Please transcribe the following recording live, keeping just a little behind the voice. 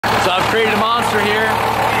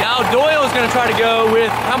Now Doyle is going to try to go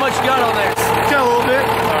with how much you got on there? Got a little bit.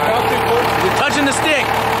 You're touching the stick.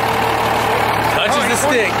 Touches the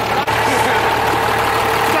stick.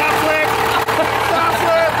 Stop flip. Stop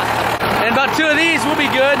flip. And about 2 of these, we'll be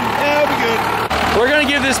good. Yeah, we'll be good. We're going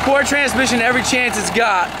to give this sport transmission every chance it's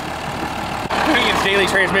got. Who gets daily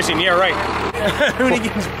transmission? Yeah, right. Who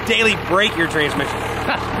gets daily break your transmission?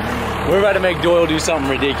 We're about to make Doyle do something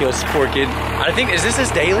ridiculous, poor kid. I think, is this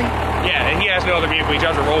his daily? Yeah, and he has no other vehicle. He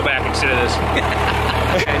drives a rollback instead of this.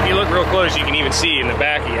 And if you look real close, you can even see in the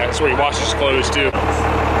back, that's where he washes his clothes too.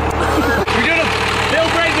 We're doing a bill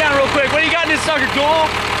breakdown real quick. What do you got in this sucker, Doyle?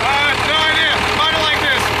 No idea. Might have like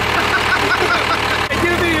this. Hey,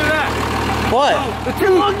 give me that. What? The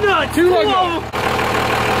two lug nut. Two lug nut.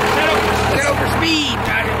 Set up for speed.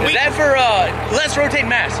 Is that for less rotate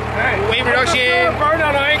mass? Weight reduction.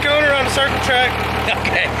 Burnout. I ain't going around a circle track.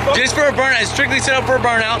 Okay, just for a burnout. It's strictly set up for a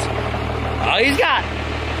burnout. He's got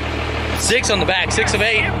 6 on the back, 6 of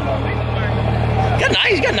 8.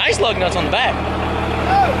 He's got nice lug nuts on the back.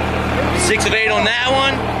 6 of 8 on that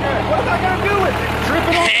one. What am I gonna do with it?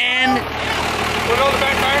 Tripping on. And Put it on the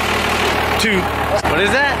back tire. 2. What is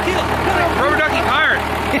that? Rubber ducky tire.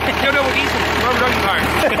 Kill double diesel. Rubber ducky tire.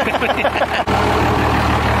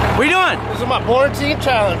 What are you doing? This is my BORINTINE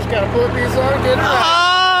challenge. Gotta put these on, get it right.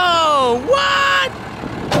 Oh, what?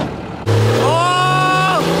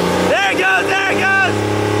 Oh, there it goes, there it goes.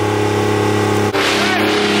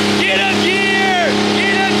 Get a gear,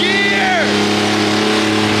 get a gear.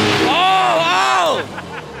 Oh, oh.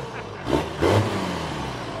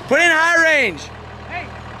 Put in high range. Hey,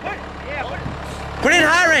 Put in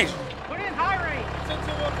high range. put in high range.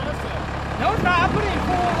 No, it's not. I put it in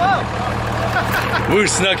full low. Woo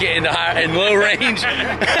snuck it into high and low range. He's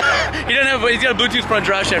got a Bluetooth front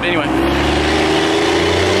drive shaft anyway.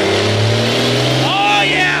 Oh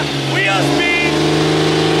yeah, wheel speed.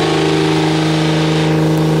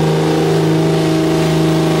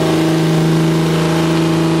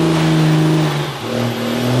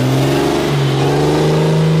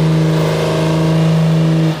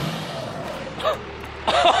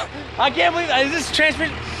 I can't believe that. Is this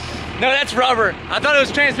transmission? No, that's rubber. I thought it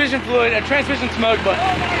was transmission fluid, transmission smoke, but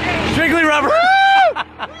strictly rubber.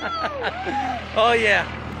 Oh yeah.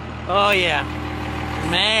 Oh yeah.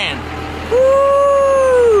 Man.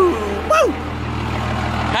 Woo! Woo!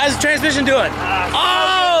 How's the transmission doing?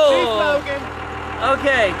 Oh!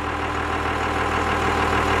 Okay.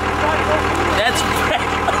 That's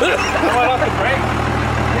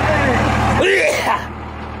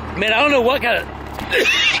man, I don't know what kind of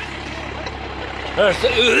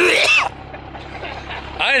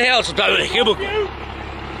I inhaled some type of chemical.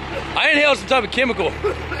 I inhaled some type of chemical.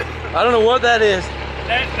 I don't know what that is.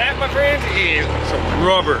 That, my friends, is some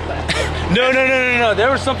rubber. No.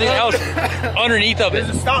 There was something else underneath of it.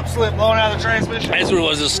 There's a stop slip blowing out of the transmission. That's what it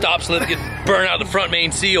was. A stop slip get burned out the front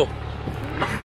main seal.